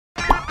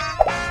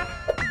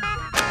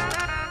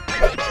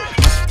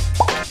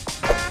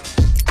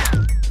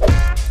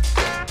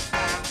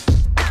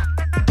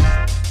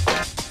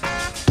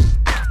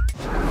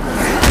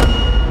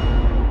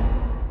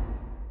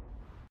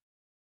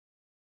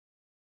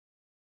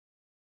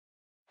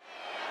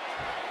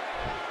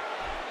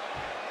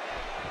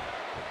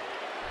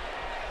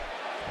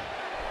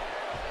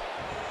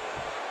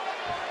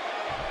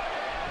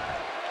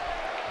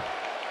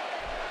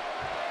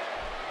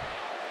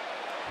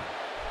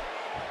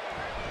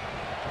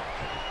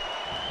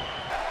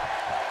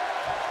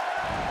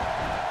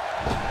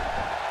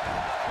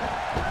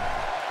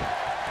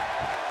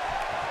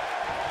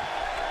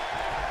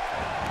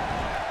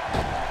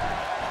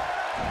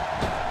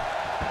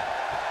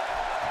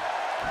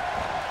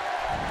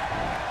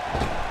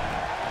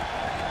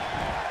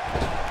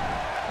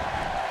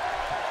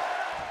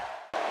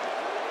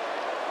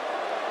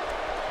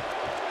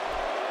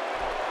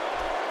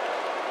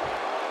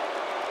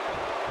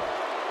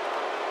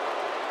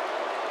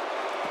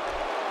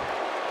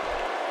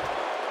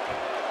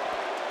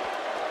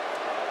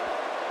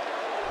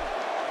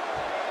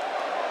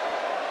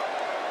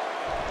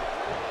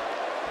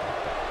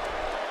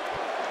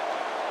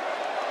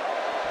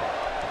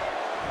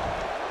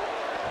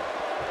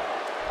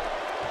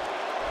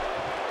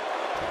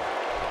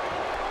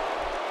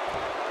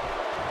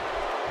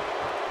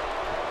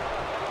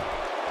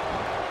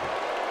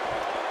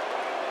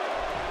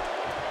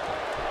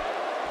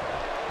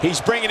He's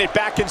bringing it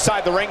back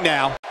inside the ring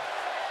now.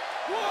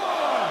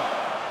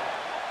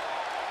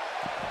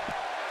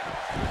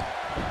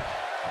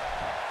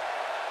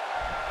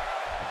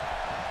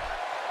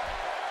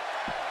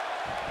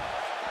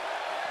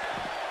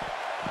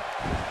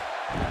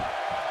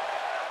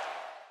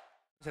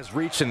 Has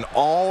reached an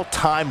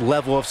all-time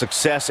level of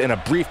success in a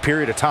brief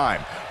period of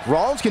time.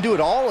 Rollins can do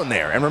it all in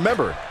there. And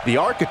remember, the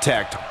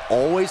architect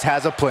always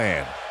has a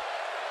plan.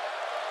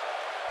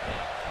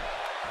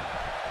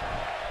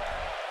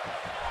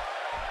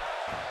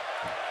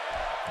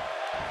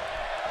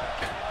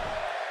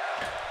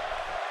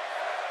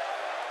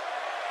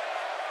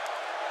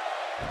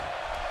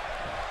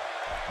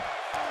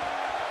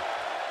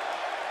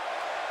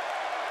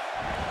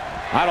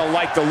 I don't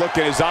like the look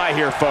in his eye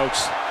here,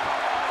 folks.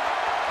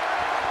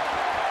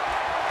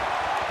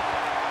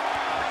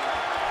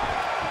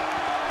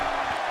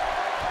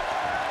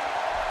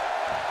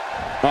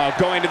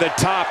 Going to the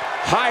top,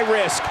 high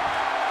risk.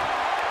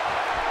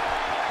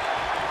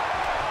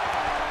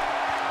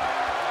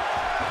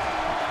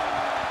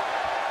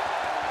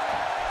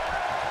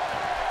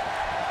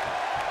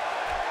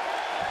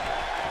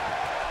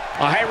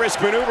 A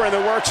high-risk maneuver in the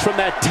works from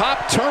that top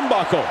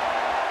turnbuckle.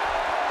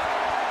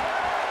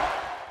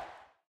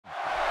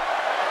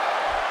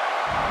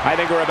 I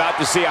think we're about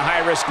to see a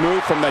high-risk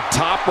move from the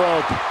top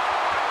rope.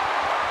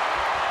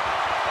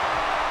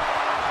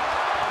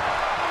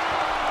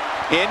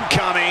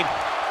 Incoming.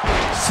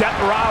 Seth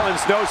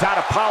Rollins knows how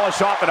to polish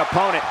off an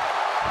opponent.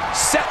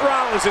 Seth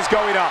Rollins is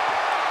going up.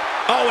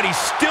 Oh, and he's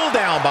still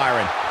down,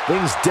 Byron.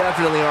 Things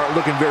definitely aren't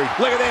looking very...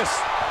 Look at this.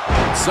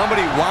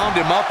 Somebody wound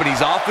him up, and he's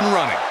off and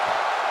running.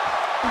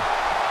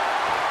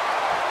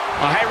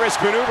 A high-risk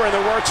maneuver in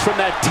the works from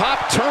that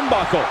top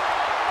turnbuckle.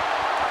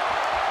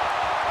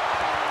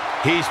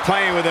 He's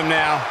playing with him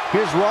now.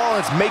 Here's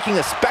Rollins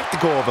making a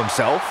spectacle of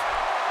himself.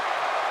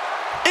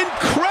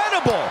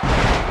 Incredible!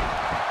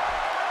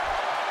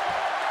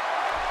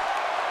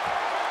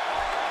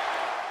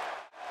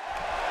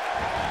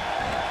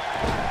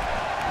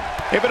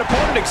 If an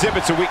opponent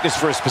exhibits a weakness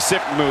for a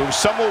specific move,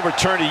 some will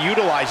return to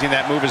utilizing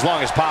that move as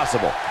long as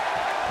possible.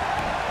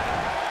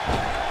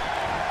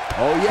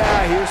 Oh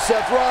yeah, here's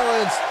Seth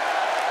Rollins.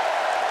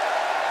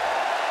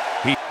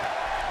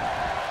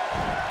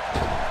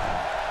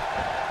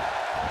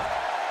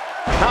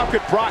 How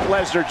could Brock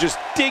Lesnar just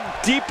dig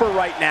deeper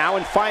right now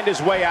and find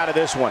his way out of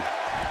this one?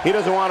 He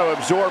doesn't want to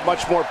absorb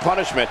much more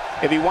punishment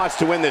if he wants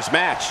to win this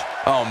match.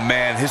 Oh,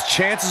 man, his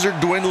chances are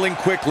dwindling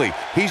quickly.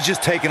 He's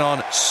just taken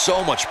on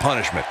so much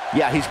punishment.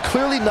 Yeah, he's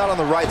clearly not on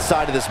the right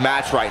side of this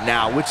match right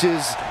now, which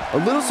is a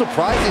little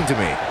surprising to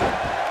me.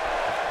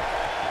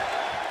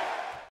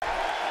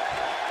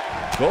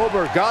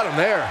 Goldberg got him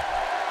there.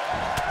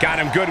 Got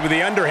him good with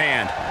the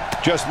underhand.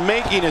 Just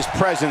making his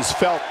presence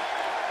felt.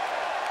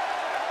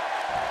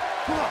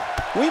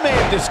 We may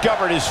have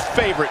discovered his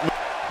favorite move.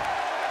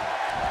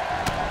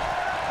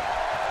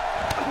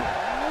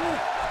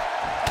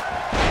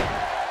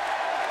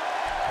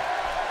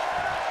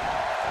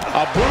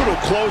 A brutal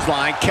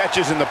clothesline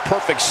catches in the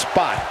perfect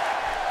spot.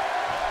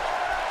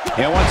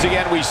 And once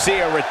again, we see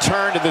a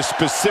return to the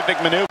specific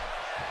maneuver.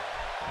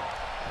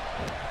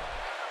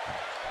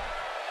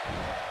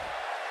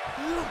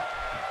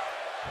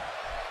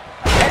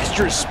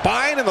 Extra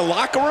spine in the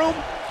locker room?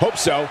 Hope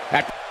so.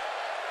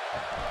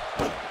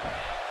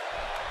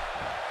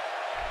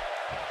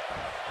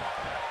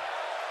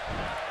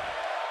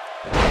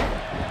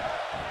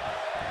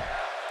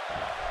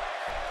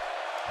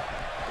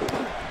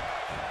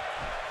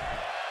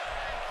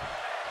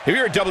 If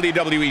you're a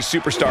WWE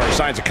superstar who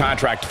signs a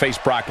contract to face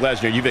Brock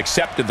Lesnar, you've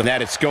accepted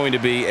that it's going to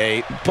be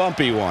a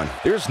bumpy one.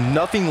 There's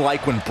nothing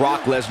like when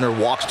Brock Lesnar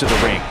walks to the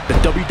ring. The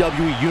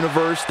WWE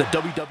Universe, the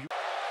WWE...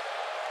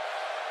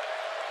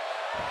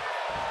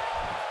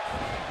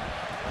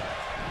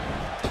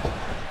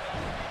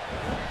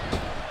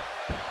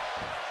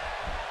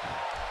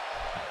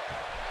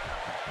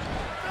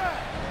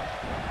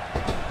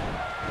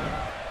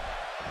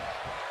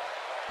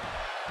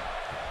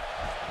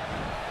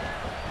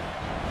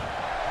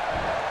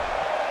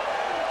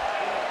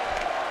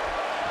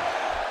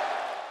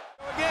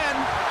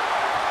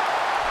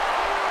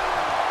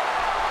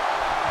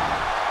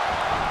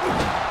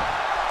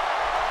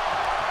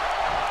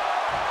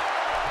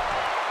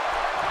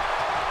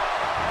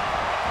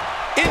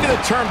 Into the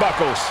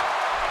turnbuckles.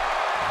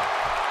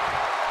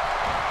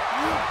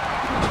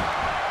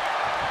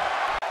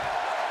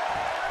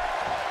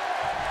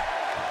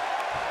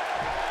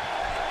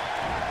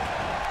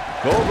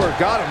 Goldberg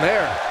got him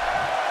there.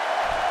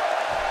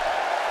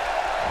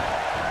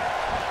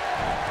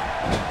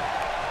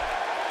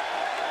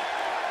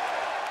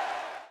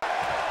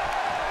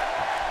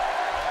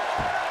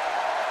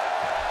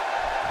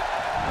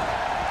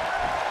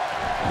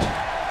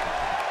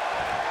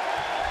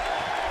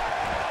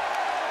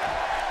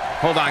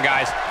 Hold on,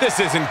 guys. This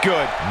isn't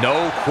good.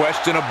 No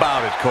question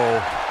about it,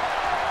 Cole.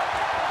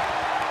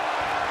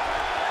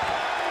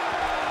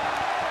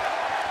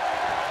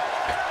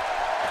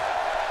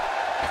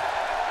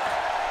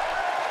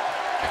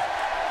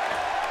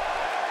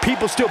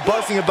 people still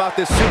buzzing about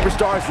this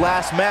superstar's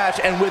last match,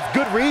 and with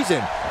good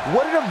reason.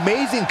 What an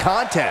amazing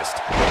contest.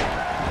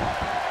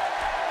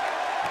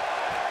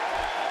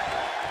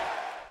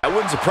 That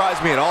wouldn't surprise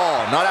me at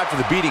all, not after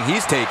the beating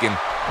he's taken.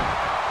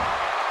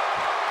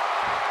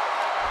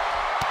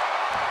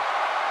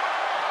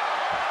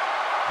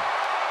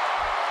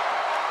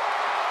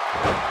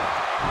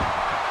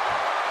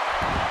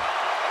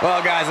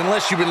 Well, guys,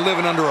 unless you've been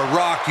living under a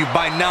rock, you've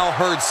by now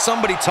heard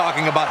somebody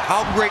talking about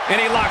how great... And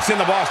he locks in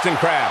the Boston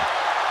Crab.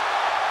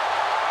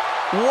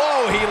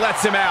 Whoa, he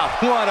lets him out.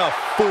 What a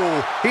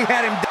fool. He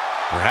had him...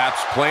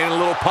 Perhaps playing a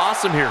little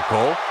possum here,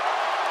 Cole.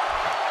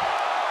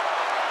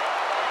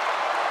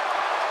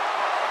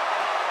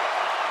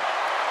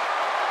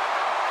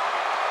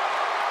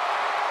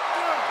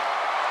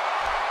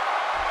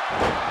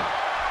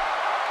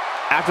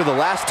 After the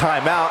last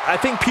time out, I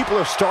think people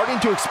are starting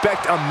to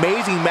expect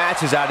amazing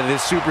matches out of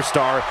this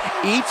superstar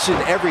each and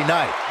every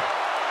night.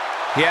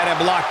 He had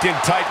him locked in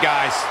tight,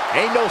 guys.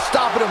 Ain't no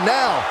stopping him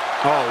now.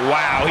 Oh,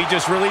 wow, he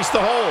just released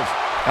the hold.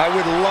 I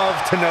would love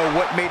to know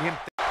what made him...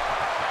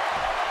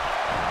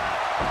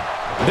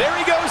 There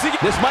he goes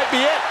again. This might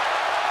be it.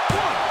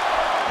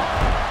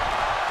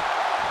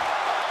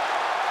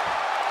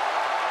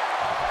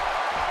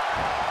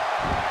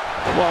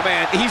 Well,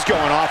 man, he's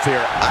going off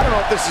here. I don't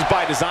know if this is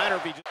by design or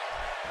if he just...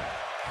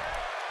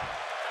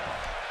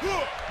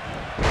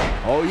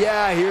 Oh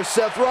yeah, here's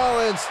Seth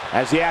Rollins.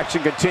 As the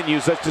action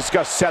continues, let's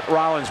discuss Seth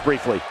Rollins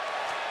briefly.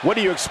 What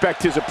do you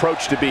expect his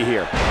approach to be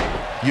here?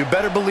 You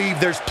better believe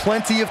there's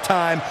plenty of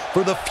time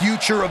for the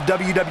future of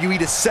WWE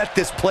to set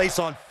this place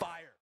on...